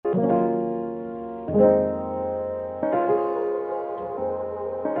Hey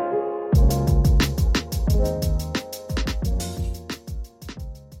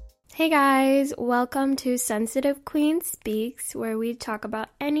guys, welcome to Sensitive Queen Speaks, where we talk about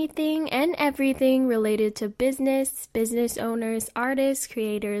anything and everything related to business, business owners, artists,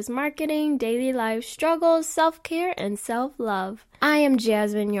 creators, marketing, daily life struggles, self-care, and self-love. I am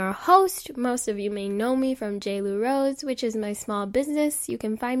Jasmine, your host. Most of you may know me from JLou Rose, which is my small business. You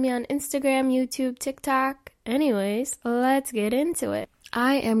can find me on Instagram, YouTube, TikTok. Anyways, let's get into it.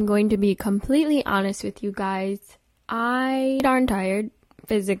 I am going to be completely honest with you guys. I darn tired.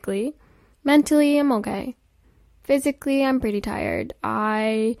 Physically. Mentally, I'm okay. Physically, I'm pretty tired.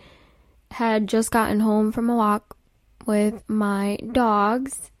 I had just gotten home from a walk with my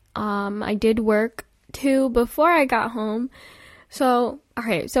dogs. I did work too before I got home. So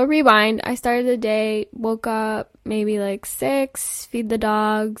rewind. I started the day, woke up maybe like 6, feed the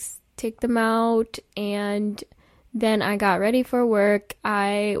dogs, take them out, and then I got ready for work.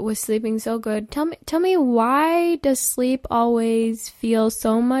 I was sleeping so good. Tell me, why does sleep always feel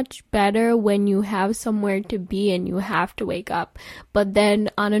so much better when you have somewhere to be and you have to wake up? But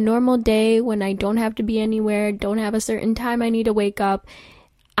then on a normal day when I don't have to be anywhere, don't have a certain time I need to wake up,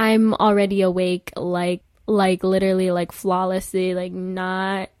 I'm already awake, like literally, like flawlessly, like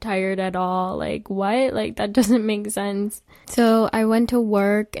not tired at all. Like what? Like that doesn't make sense. So I went to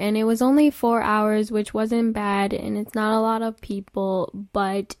work and it was only 4 hours, which wasn't bad, and it's not a lot of people,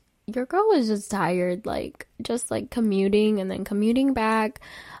 but your girl was just tired, just commuting and then commuting back.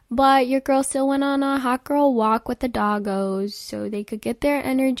 But your girl still went on a hot girl walk with the doggos so they could get their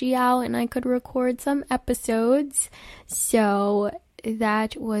energy out and I could record some episodes. So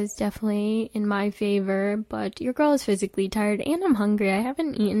that was definitely in my favor, but your girl is physically tired and I'm hungry. I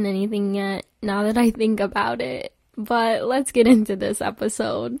haven't eaten anything yet now that I think about it. But let's get into this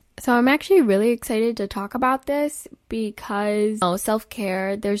episode. So I'm actually really excited to talk about this because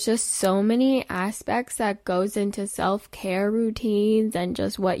self-care, there's just so many aspects that goes into self-care routines and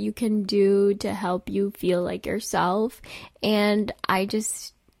just what you can do to help you feel like yourself. And I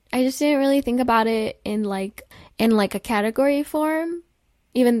just didn't really think about it in a category form,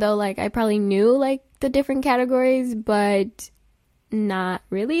 even though I probably knew the different categories, but not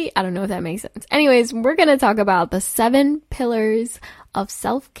really. I don't know if that makes sense. Anyways, we're going to talk about the 7 pillars of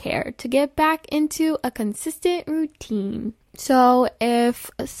self-care to get back into a consistent routine. So if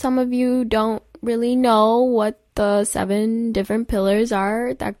some of you don't really know what the 7 different pillars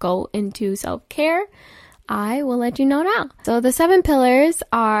are that go into self-care, I will let you know now. So the 7 pillars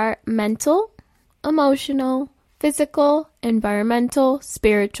are mental, emotional, physical, environmental,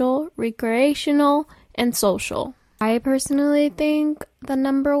 spiritual, recreational, and social. I personally think the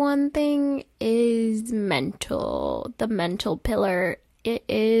number one thing is mental, the mental pillar. It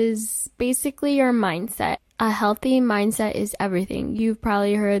is basically your mindset. A healthy mindset is everything. You've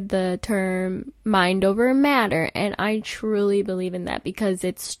probably heard the term mind over matter, and I truly believe in that because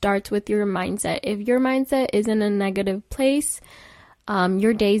it starts with your mindset. If your mindset is in a negative place,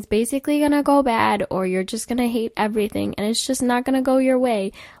 your day's basically gonna go bad, or you're just gonna hate everything and it's just not gonna go your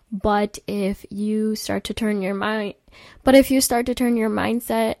way. But if you start to turn your mindset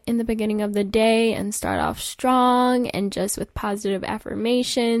in the beginning of the day and start off strong and just with positive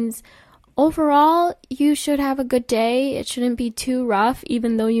affirmations, overall, you should have a good day. It shouldn't be too rough.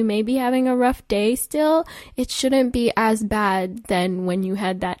 Even though you may be having a rough day still, it shouldn't be as bad than when you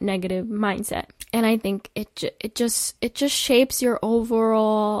had that negative mindset. And I think it just shapes your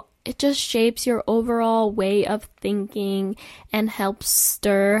overall way of thinking and helps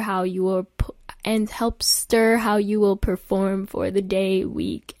stir how you will perform for the day,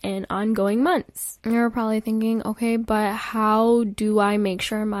 week, and ongoing months. You're probably thinking, okay, but how do I make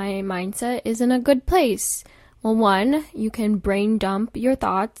sure my mindset is in a good place? Well, 1, you can brain dump your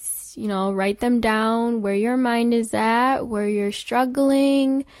thoughts, write them down, where your mind is at, where you're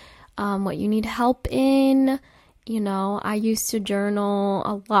struggling, what you need help in. I used to journal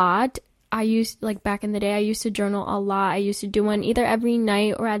a lot. Back in the day, I used to journal a lot. I used to do one either every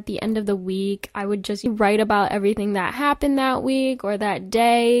night or at the end of the week. I would just write about everything that happened that week or that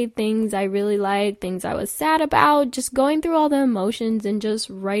day, things I really liked, things I was sad about, just going through all the emotions and just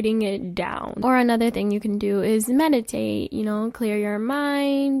writing it down. Or another thing you can do is meditate, clear your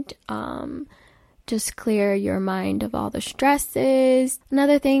mind, just clear your mind of all the stresses.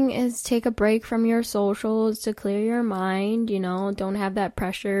 Another thing is take a break from your socials to clear your mind. Don't have that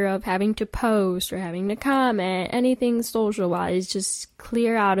pressure of having to post or having to comment, anything social-wise. Just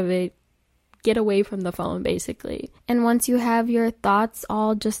clear out of it. Get away from the phone, basically. And once you have your thoughts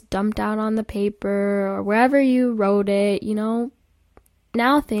all just dumped out on the paper or wherever you wrote it,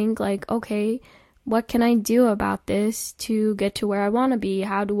 now think okay, what can I do about this to get to where I want to be?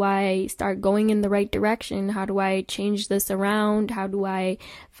 How do I start going in the right direction? How do I change this around? How do I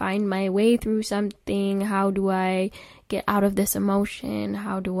find my way through something? How do I get out of this emotion?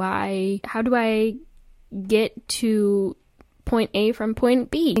 How do I get to point A from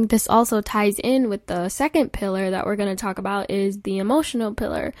point B? I think this also ties in with the second pillar that we're going to talk about, is the emotional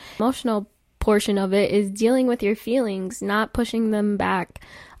pillar. Emotional portion of it is dealing with your feelings, not pushing them back,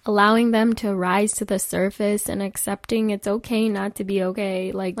 allowing them to rise to the surface and accepting it's okay not to be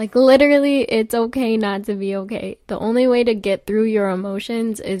okay. Like literally, it's okay not to be okay. The only way to get through your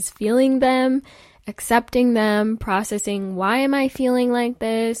emotions is feeling them, accepting them, processing, why am I feeling like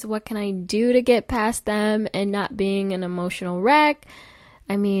this? What can I do to get past them, and not being an emotional wreck.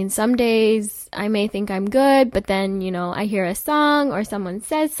 I mean, some days I may think I'm good, but then, I hear a song or someone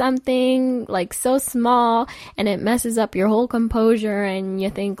says something like so small and it messes up your whole composure, and you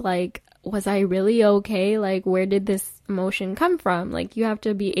think like, was I really okay? Like, where did this emotion come from? Like, you have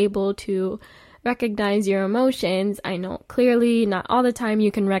to be able to recognize your emotions. I know clearly not all the time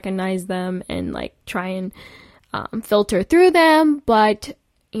you can recognize them and like try and filter through them, but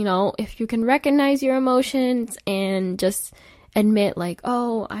if you can recognize your emotions and just admit like,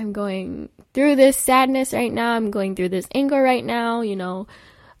 oh, I'm going through this sadness right now, I'm going through this anger right now,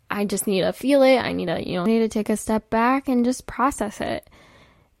 I just need to feel it, I need to take a step back and just process it.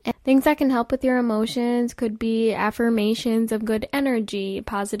 And things that can help with your emotions could be affirmations of good energy,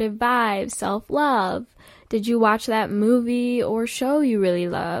 positive vibes, self-love. Did you watch that movie or show you really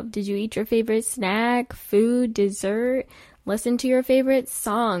love? Did you eat your favorite snack, food, dessert? Listen to your favorite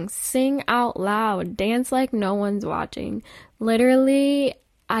songs, sing out loud, dance like no one's watching. Literally,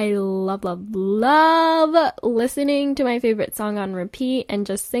 I love listening to my favorite song on repeat and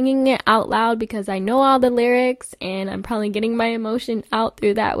just singing it out loud because I know all the lyrics, and I'm probably getting my emotion out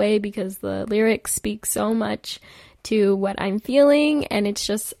through that way because the lyrics speak so much to what I'm feeling, and it's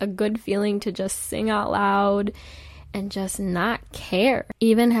just a good feeling to just sing out loud and just not care.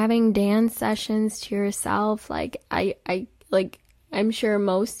 Even having dance sessions to yourself, I'm sure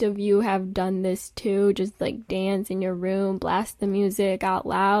most of you have done this too, just like dance in your room, blast the music out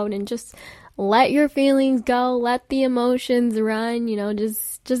loud and just let your feelings go, let the emotions run,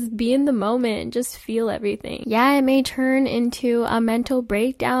 just be in the moment, just feel everything. Yeah, it may turn into a mental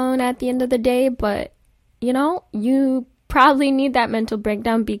breakdown at the end of the day, but you probably need that mental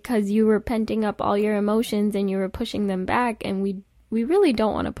breakdown because you were penting up all your emotions and you were pushing them back, and we really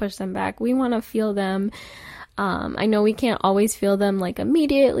don't want to push them back. We want to feel them. I know we can't always feel them like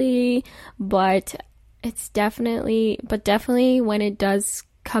immediately, but definitely when it does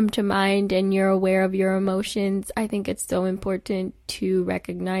come to mind and you're aware of your emotions, I think it's so important to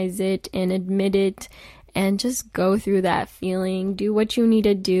recognize it and admit it and just go through that feeling. Do what you need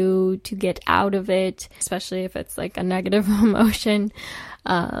to do to get out of it, especially if it's like a negative emotion.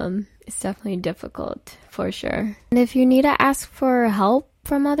 It's definitely difficult for sure. And if you need to ask for help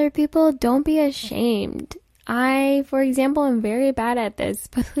from other people, don't be ashamed. I, for example, am very bad at this,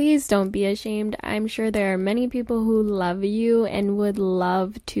 but please don't be ashamed. I'm sure there are many people who love you and would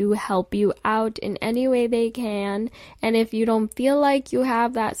love to help you out in any way they can. And if you don't feel like you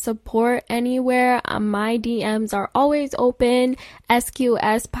have that support anywhere, my DMs are always open.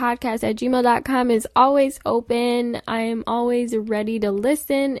 sqspodcast@gmail.com is always open. I am always ready to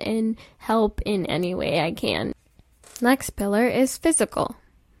listen and help in any way I can. Next pillar is physical.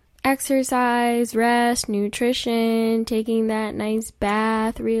 Exercise, rest, nutrition, taking that nice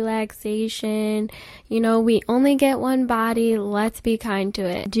bath, relaxation. We only get one body. Let's be kind to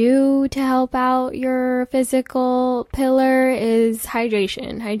it. Do to help out your physical pillar is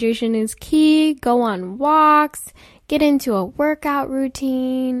hydration. Hydration is key. Go on walks. Get into a workout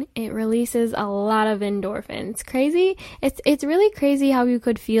routine. It releases a lot of endorphins. Crazy? It's really crazy how you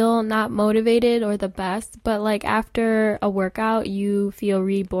could feel not motivated or the best, but like after a workout, you feel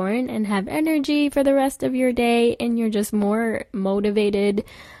reborn and have energy for the rest of your day, and you're just more motivated.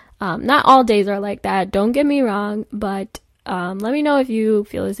 Not all days are like that, don't get me wrong, but let me know if you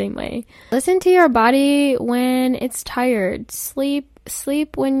feel the same way. Listen to your body when it's tired. Sleep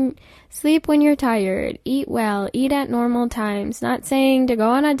when you're tired. Eat well. Eat at normal times. Not saying to go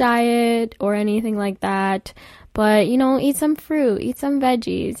on a diet or anything like that, but eat some fruit, eat some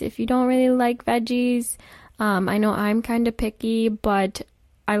veggies. If you don't really like veggies, I know I'm kind of picky, but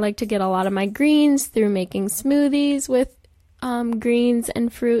I like to get a lot of my greens through making smoothies with greens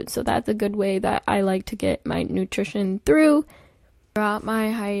and fruit, so that's a good way that I like to get my nutrition through. Throughout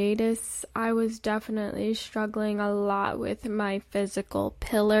my hiatus, I was definitely struggling a lot with my physical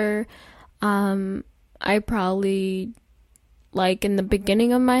pillar. I probably, in the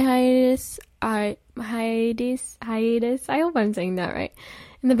beginning of my hiatus, hiatus. I hope I'm saying that right.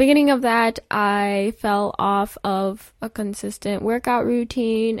 In the beginning of that, I fell off of a consistent workout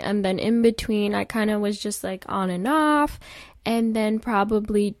routine, and then in between, I kind of was just like on and off. And then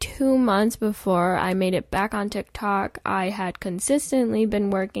probably 2 months before I made it back on TikTok, I had consistently been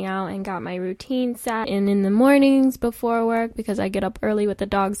working out and got my routine set in the mornings before work because I get up early with the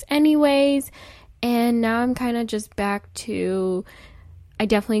dogs anyways. And now I'm kind of just back to, I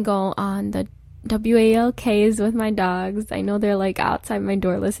definitely go on the WALKs with my dogs. I know they're like outside my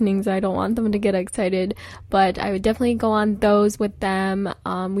door listening, so I don't want them to get excited, but I would definitely go on those with them.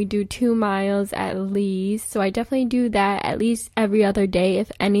 We do 2 miles at least, so I definitely do that at least every other day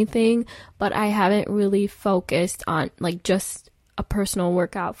if anything, but I haven't really focused on like just a personal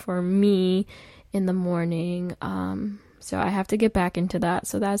workout for me in the morning. So I have to get back into that.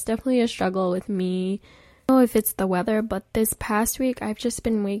 So that's definitely a struggle with me. I don't know if it's the weather, but this past week I've just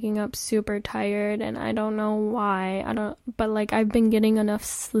been waking up super tired and I don't know why. But like I've been getting enough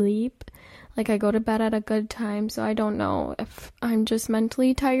sleep. Like I go to bed at a good time, so I don't know if I'm just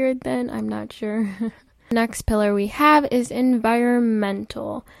mentally tired then. I'm not sure. Next pillar we have is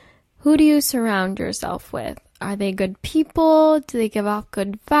environmental. Who do you surround yourself with? Are they good people? Do they give off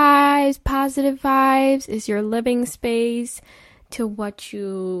good vibes, positive vibes? Is your living space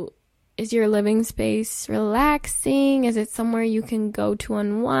relaxing? Is it somewhere you can go to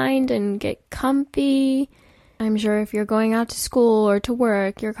unwind and get comfy? I'm sure if you're going out to school or to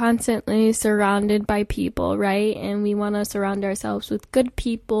work, you're constantly surrounded by people, right? And we want to surround ourselves with good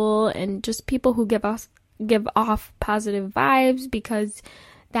people and just people who give off positive vibes, because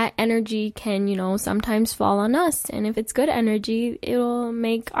that energy can, sometimes fall on us. And if it's good energy, it'll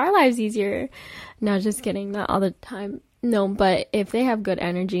make our lives easier. No, just kidding. Not all the time. No, but if they have good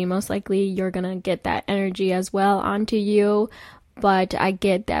energy, most likely you're gonna get that energy as well onto you. But I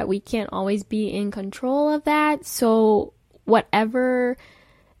get that we can't always be in control of that. So whatever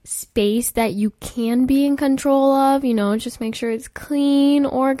space that you can be in control of, just make sure it's clean,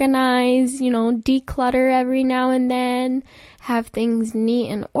 organized, declutter every now and then, have things neat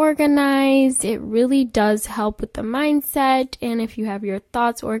and organized. It really does help with the mindset. And if you have your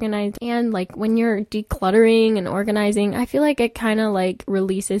thoughts organized, and like when you're decluttering and organizing, I feel like it kind of like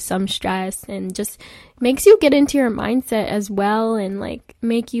releases some stress and just makes you get into your mindset as well, and like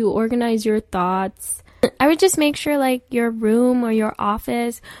make you organize your thoughts. I would just make sure like your room or your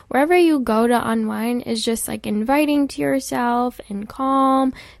office, wherever you go to unwind, is just like inviting to yourself and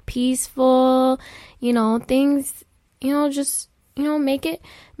calm, peaceful, things, just, make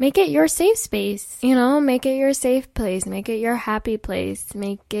it your safe space, make it your safe place, make it your happy place,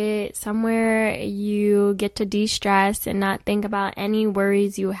 make it somewhere you get to de-stress and not think about any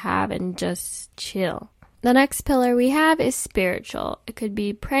worries you have and just chill. The next pillar we have is spiritual. It could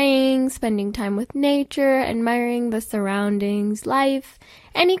be praying, spending time with nature, admiring the surroundings, life,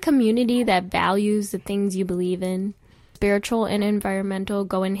 any community that values the things you believe in. Spiritual and environmental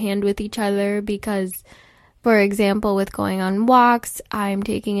go in hand with each other because, for example, with going on walks, I'm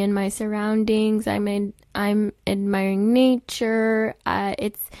taking in my surroundings. I'm admiring nature.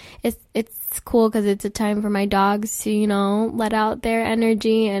 It's cool because it's a time for my dogs to, let out their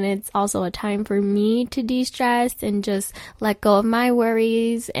energy, and it's also a time for me to de-stress and just let go of my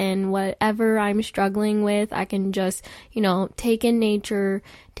worries, and whatever I'm struggling with, I can just, take in nature,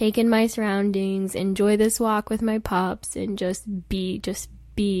 take in my surroundings, enjoy this walk with my pups, and just be.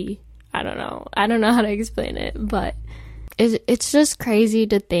 I don't know how to explain it, but it's just crazy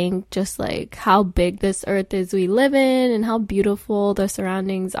to think just like how big this earth is we live in and how beautiful the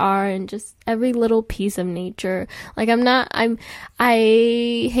surroundings are and just every little piece of nature. Like I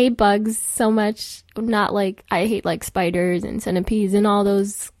hate bugs so much. Not like I hate like spiders and centipedes and all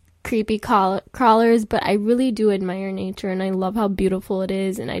those creepy crawlers, but I really do admire nature and I love how beautiful it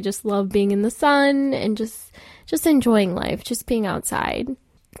is, and I just love being in the sun and just enjoying life, just being outside.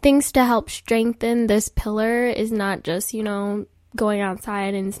 Things to help strengthen this pillar is not just, going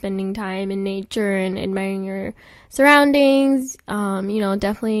outside and spending time in nature and admiring your surroundings.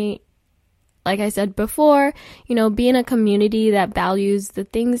 Definitely, like I said before, be in a community that values the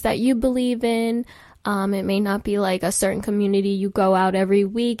things that you believe in. It may not be like a certain community you go out every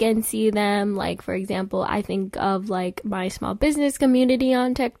week and see them. Like, for example, I think of like my small business community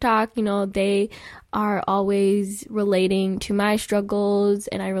on TikTok. They are always relating to my struggles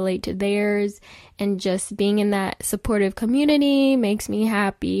and I relate to theirs, and just being in that supportive community makes me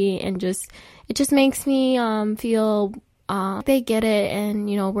happy, and it just makes me feel they get it,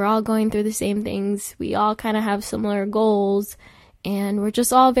 and we're all going through the same things. We all kind of have similar goals, and we're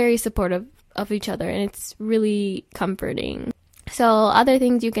just all very supportive of each other, and it's really comforting. So other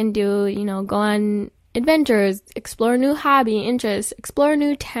things you can do, go on adventures, explore new hobby, interests, explore a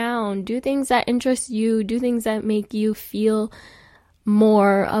new town, do things that interest you, do things that make you feel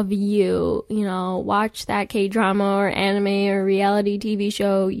more of you, watch that K-drama or anime or reality TV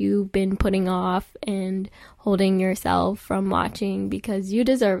show you've been putting off and holding yourself from watching because you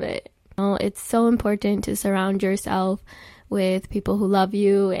deserve it. It's so important to surround yourself with people who love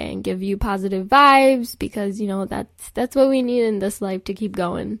you and give you positive vibes because, that's what we need in this life to keep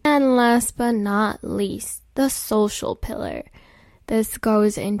going. And last but not least, the social pillar. This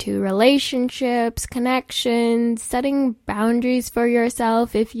goes into relationships, connections, setting boundaries for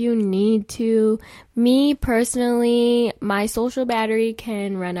yourself if you need to. Me personally, my social battery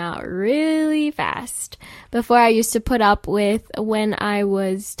can run out really fast. Before, I used to put up with when I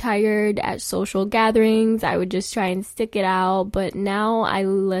was tired at social gatherings. I would just try and stick it out, but now I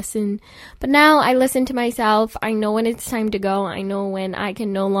listen to myself. I know when it's time to go. I know when I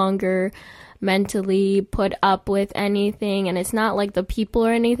can no longer mentally put up with anything, and it's not like the people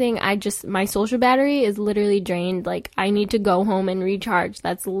or anything. My social battery is literally drained. Like, I need to go home and recharge.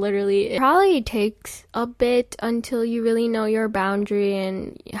 That's literally it. Probably takes a bit until you really know your boundary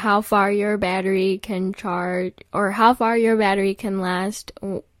and how far your battery can charge or how far your battery can last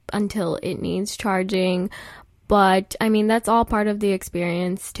until it needs charging. But that's all part of the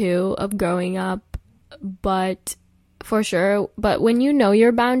experience too of growing up. But for sure. But when you know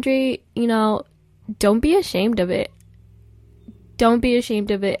your boundary, don't be ashamed of it. Don't be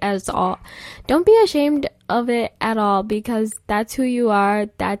ashamed of it at all. Don't be ashamed of it at all because that's who you are.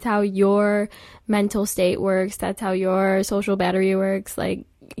 That's how your mental state works. That's how your social battery works. Like,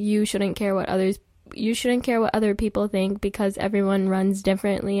 you shouldn't care what other people think because everyone runs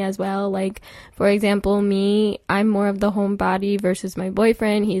differently as well. Like, for example, me, I'm more of the homebody versus my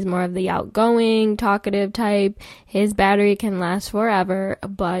boyfriend. He's more of the outgoing, talkative type. His battery can last forever,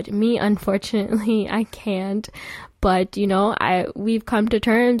 but me, unfortunately, I can't. But, we've come to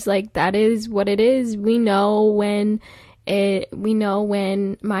terms, like, that is what it is. We know when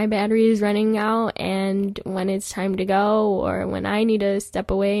my battery is running out and when it's time to go, or when I need to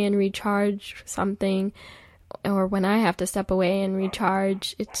step away and recharge something, or when I have to step away and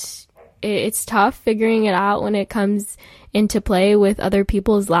recharge. It's tough figuring it out when it comes into play with other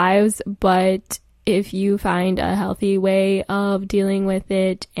people's lives, but if you find a healthy way of dealing with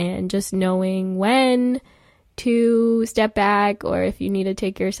it and just knowing when to step back, or if you need to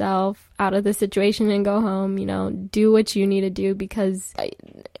take yourself out of the situation and go home, do what you need to do because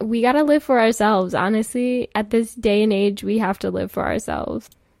we gotta live for ourselves. Honestly, at this day and age, we have to live for ourselves.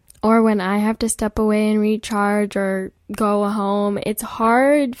 Or when I have to step away and recharge or go home, it's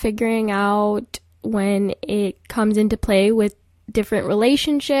hard figuring out when it comes into play with different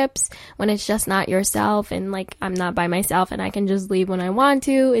relationships, when it's just not yourself and like I'm not by myself and I can just leave when I want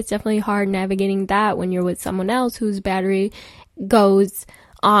to. It's definitely hard navigating that when you're with someone else whose battery goes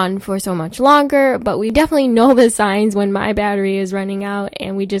on for so much longer. But we definitely know the signs when my battery is running out,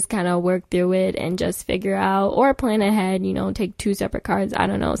 and we just kind of work through it and just figure out or plan ahead, take 2 separate cars. I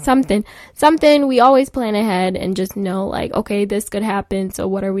don't know, something. We always plan ahead and just know, like, okay, this could happen, so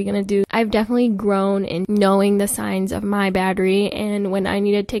what are we gonna do? I've definitely grown in knowing the signs of my battery, and when I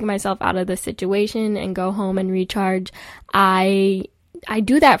need to take myself out of the situation and go home and recharge, I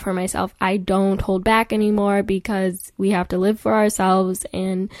do that for myself. I don't hold back anymore because we have to live for ourselves.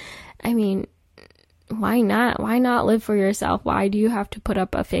 And why not? Why not live for yourself? Why do you have to put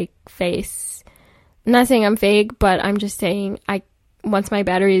up a fake face? I'm not saying I'm fake, but I'm just saying once my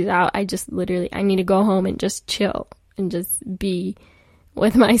battery is out, I need to go home and just chill and just be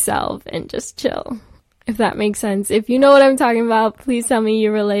with myself and just chill. If that makes sense. If you know what I'm talking about, please tell me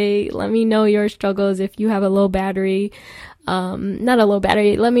you relate. Let me know your struggles if you have a low battery. Not a low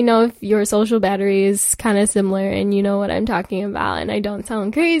battery. Let me know if your social battery is kind of similar and you know what I'm talking about and I don't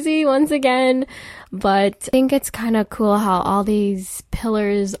sound crazy once again. But I think it's kind of cool how all these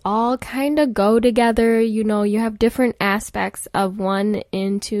pillars all kind of go together. You have different aspects of one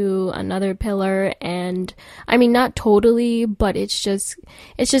into another pillar, and not totally, but it's just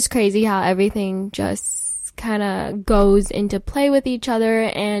crazy how everything just kind of goes into play with each other.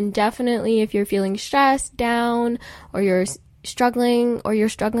 And definitely if you're feeling stressed, down, or you're struggling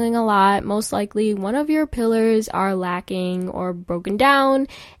a lot, most likely one of your pillars are lacking or broken down,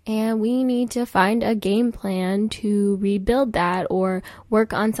 and we need to find a game plan to rebuild that or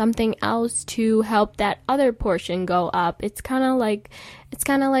work on something else to help that other portion go up. It's kind of like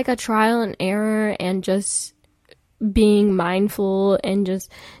a trial and error, and just being mindful and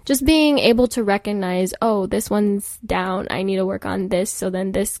just being able to recognize, oh, this one's down, I need to work on this, so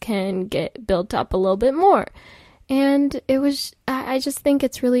then this can get built up a little bit more. And I just think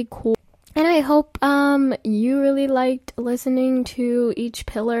it's really cool. And I hope you really liked listening to each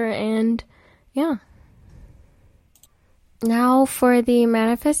pillar, and yeah. Now for the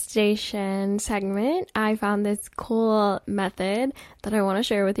manifestation segment, I found this cool method that I want to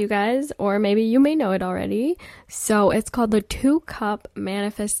share with you guys, or maybe you may know it already. So it's called the 2-cup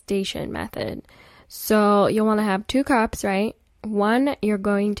manifestation method. So you'll want to have 2 cups, right? One you're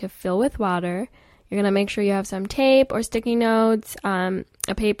going to fill with water. You're going to make sure you have some tape or sticky notes, a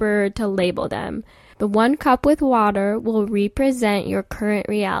paper to label them. The 1 cup with water will represent your current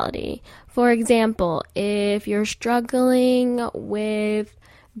reality. For example, if you're struggling with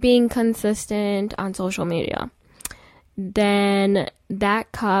being consistent on social media, then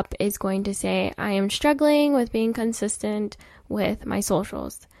that cup is going to say, I am struggling with being consistent with my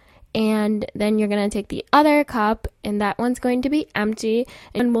socials. And then you're going to take the other cup, and that one's going to be empty,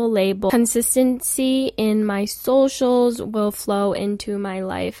 and we'll label consistency in my socials will flow into my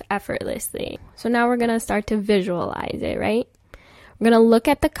life effortlessly. So now we're going to start to visualize it, right? We're going to look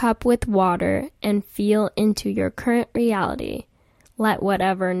at the cup with water and feel into your current reality. Let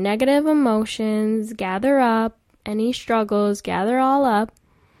whatever negative emotions gather up, any struggles gather all up.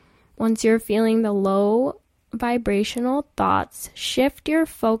 Once you're feeling the low vibrational thoughts, shift your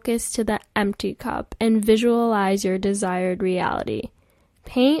focus to the empty cup and visualize your desired reality.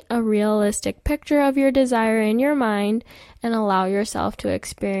 Paint a realistic picture of your desire in your mind and allow yourself to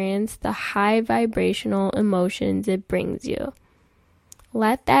experience the high vibrational emotions it brings you.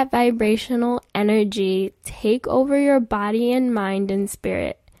 Let that vibrational energy take over your body and mind and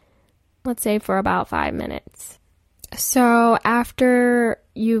spirit. Let's say for about 5 minutes. So after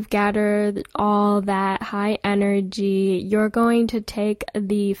you've gathered all that high energy, you're going to take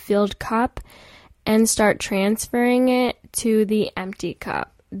the filled cup and start transferring it to the empty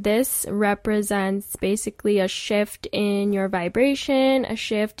cup. This represents basically a shift in your vibration, a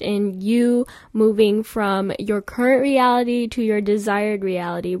shift in you moving from your current reality to your desired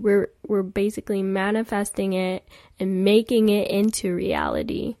reality. We're basically manifesting it and making it into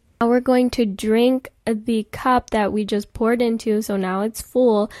reality. Now we're going to drink the cup that we just poured into, so now it's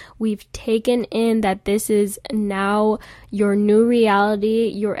full. We've taken in that this is now your new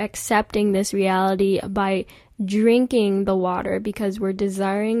reality. You're accepting this reality by drinking the water because we're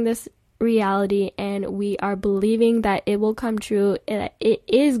desiring this reality and we are believing that it will come true. It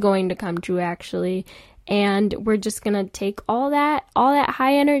is going to come true, actually. And we're just going to take all that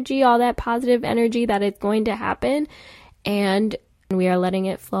high energy, all that positive energy that is going to happen, and we are letting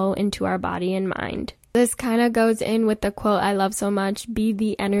it flow into our body and mind. This kind of goes in with the quote I love so much, be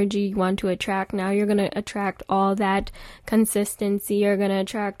the energy you want to attract. Now you're going to attract all that consistency. You're going to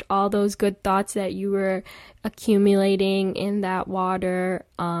attract all those good thoughts that you were accumulating in that water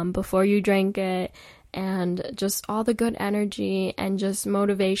before you drank it, and just all the good energy and just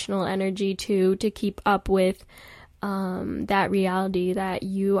motivational energy too, to keep up with that reality that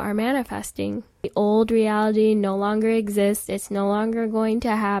you are manifesting. The old reality no longer exists. It's no longer going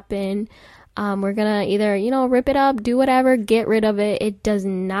to happen. We're gonna either, rip it up, do whatever, get rid of it. It does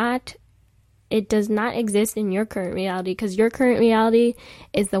not exist in your current reality, because your current reality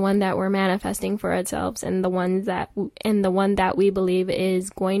is the one that we're manifesting for ourselves, and the one that we believe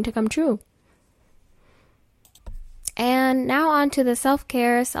is going to come true. And now on to the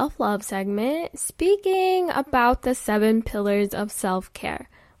self-care, self-love segment. Speaking about the 7 pillars of self-care,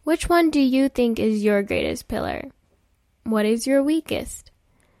 which one do you think is your greatest pillar? What is your weakest?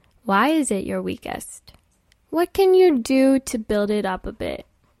 Why is it your weakest? What can you do to build it up a bit?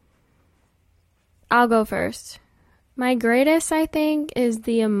 I'll go first. My greatest, I think, is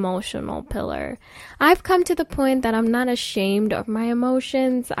the emotional pillar. I've come to the point that I'm not ashamed of my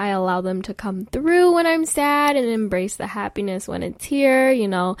emotions. I allow them to come through when I'm sad and embrace the happiness when it's here.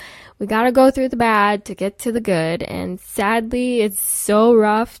 We gotta go through the bad to get to the good. And sadly, it's so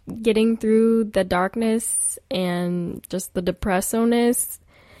rough getting through the darkness and just the depressioness.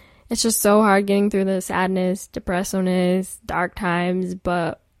 It's just so hard getting through the sadness, depressioness, dark times,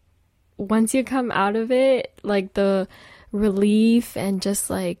 but once you come out of it, like the relief and just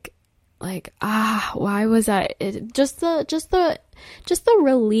why was I just the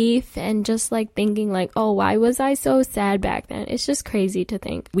relief and just like thinking like, oh, why was I so sad back then? It's just crazy to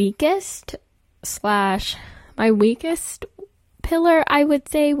think. My weakest pillar, I would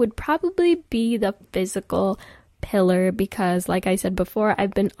say, would probably be the physical pillar, because like I said before,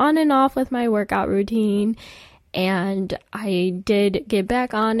 I've been on and off with my workout routine. And I did get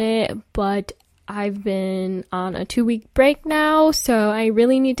back on it, but I've been on a 2-week break now, so I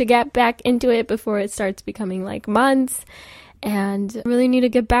really need to get back into it before it starts becoming like months. And I really need to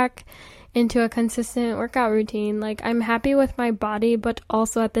get back into a consistent workout routine. Like, I'm happy with my body, but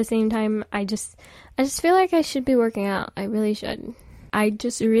also at the same time, I just feel like I should be working out. I really should. I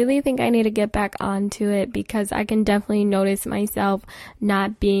just really think I need to get back onto it because I can definitely notice myself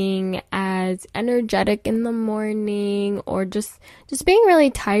not being as energetic in the morning or just being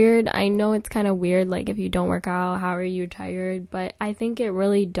really tired. I know it's kind of weird, like if you don't work out, how are you tired? But I think it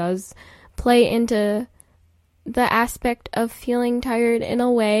really does play into the aspect of feeling tired in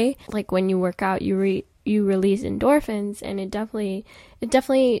a way. Like when you work out, you release endorphins, and it definitely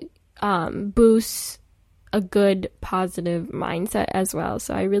boosts a good positive mindset as well.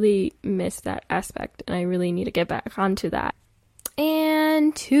 So I really miss that aspect, and I really need to get back onto that.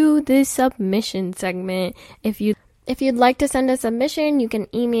 And to the submission segment, if you'd like to send a submission, you can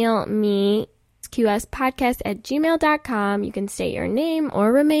email me, qspodcast@gmail.com. You can state your name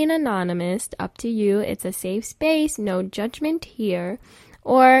or remain anonymous, up to you. It's a safe space, no judgment here.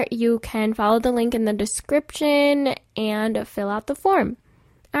 Or you can follow the link in the description and fill out the form.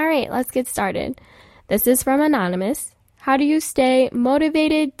 All right, let's get started. This is from Anonymous. How do you stay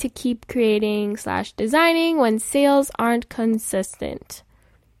motivated to keep creating/designing when sales aren't consistent?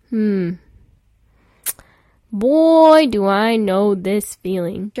 Boy, do I know this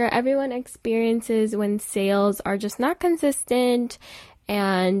feeling. Sure, everyone experiences when sales are just not consistent,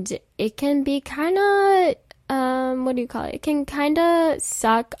 and it can be kind of, it can kind of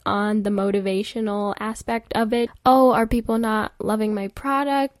suck on the motivational aspect of it. Oh, are people not loving my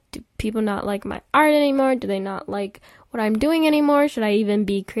product? Do people not like my art anymore? Do they not like what I'm doing anymore? Should I even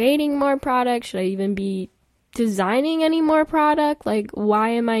be creating more product? Should I even be designing any more product? Like, why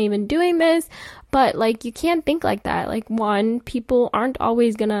am I even doing this? But like, you can't think like that. Like, one, people aren't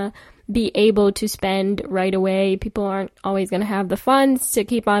always gonna be able to spend right away. People aren't always going to have the funds to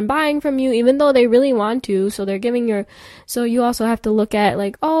keep on buying from you, even though they really want to. So so you also have to look at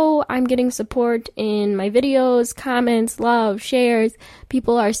like, oh, I'm getting support in my videos, comments, love, shares.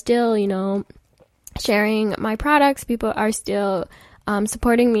 People are still, sharing my products. People are still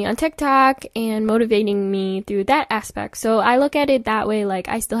supporting me on TikTok and motivating me through that aspect. So I look at it that way. Like,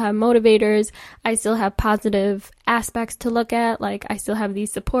 I still have motivators. I still have positive aspects to look at. Like, I still have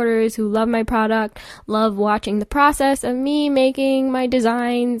these supporters who love my product, love watching the process of me making my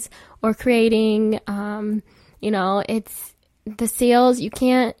designs or creating. It's the sales. You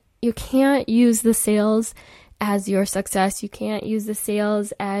can't use the sales as your success. You can't use the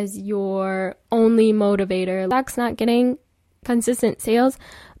sales as your only motivator. That's not getting consistent sales,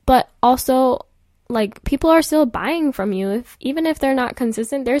 but also like, people are still buying from you. Even if they're not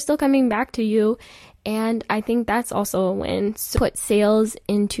consistent, they're still coming back to you. And I think that's also a win. So put sales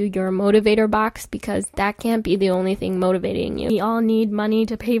into your motivator box, because that can't be the only thing motivating you. We all need money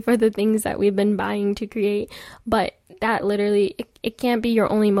to pay for the things that we've been buying to create, but that literally, it can't be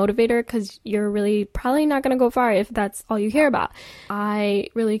your only motivator, because you're really probably not going to go far if that's all you care about. I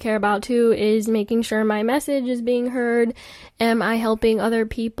really care about too is making sure my message is being heard. Am I helping other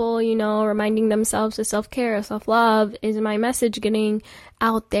people, reminding themselves of self-care, self-love? Is my message getting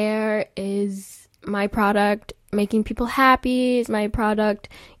out there? Is my product making people happy? Is my product,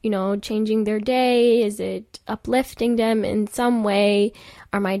 changing their day? Is it uplifting them in some way?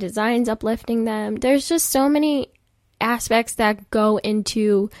 Are my designs uplifting them? There's just so many aspects that go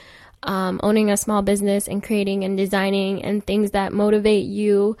into owning a small business and creating and designing, and things that motivate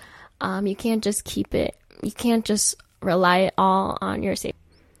you. You can't just keep it. You can't just rely it all on your safety.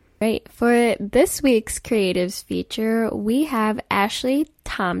 Right. For this week's creatives feature, we have Ashley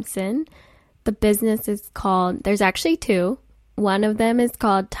Thompson. The business is called, there's actually two. One of them is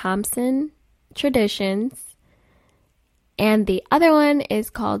called Thompson Traditions, and the other one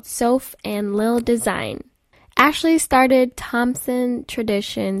is called Soph and Lil Design. Ashley started Thompson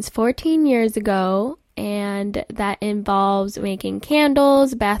Traditions 14 years ago, and that involves making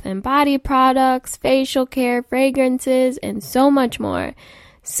candles, bath and body products, facial care, fragrances, and so much more.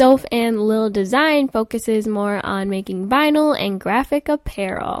 Soph and Lil Design focuses more on making vinyl and graphic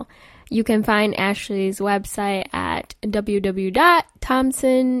apparel. You can find Ashley's website at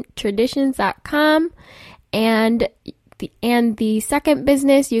www.thompsontraditions.com, and the second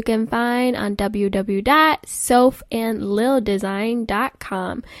business you can find on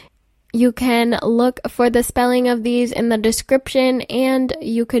www.sophandlildesign.com. You can look for the spelling of these in the description, and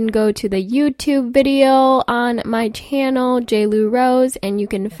you can go to the YouTube video on my channel, JLou Rose, and you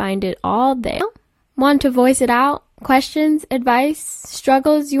can find it all there. Want to voice it out? Questions, advice,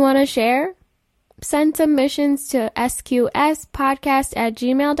 struggles you want to share? Send submissions to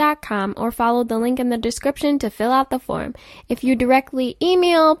sqspodcast@gmail.com or follow the link in the description to fill out the form. If you directly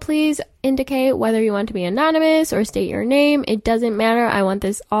email, please indicate whether you want to be anonymous or state your name. It doesn't matter. I want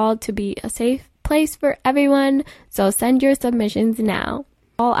this all to be a safe place for everyone, so send your submissions now.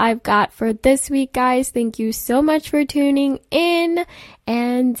 All I've got for this week, guys. Thank you so much for tuning in,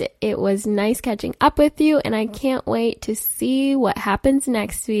 and it was nice catching up with you, and I can't wait to see what happens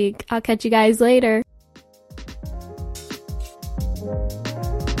next week. I'll catch you guys later.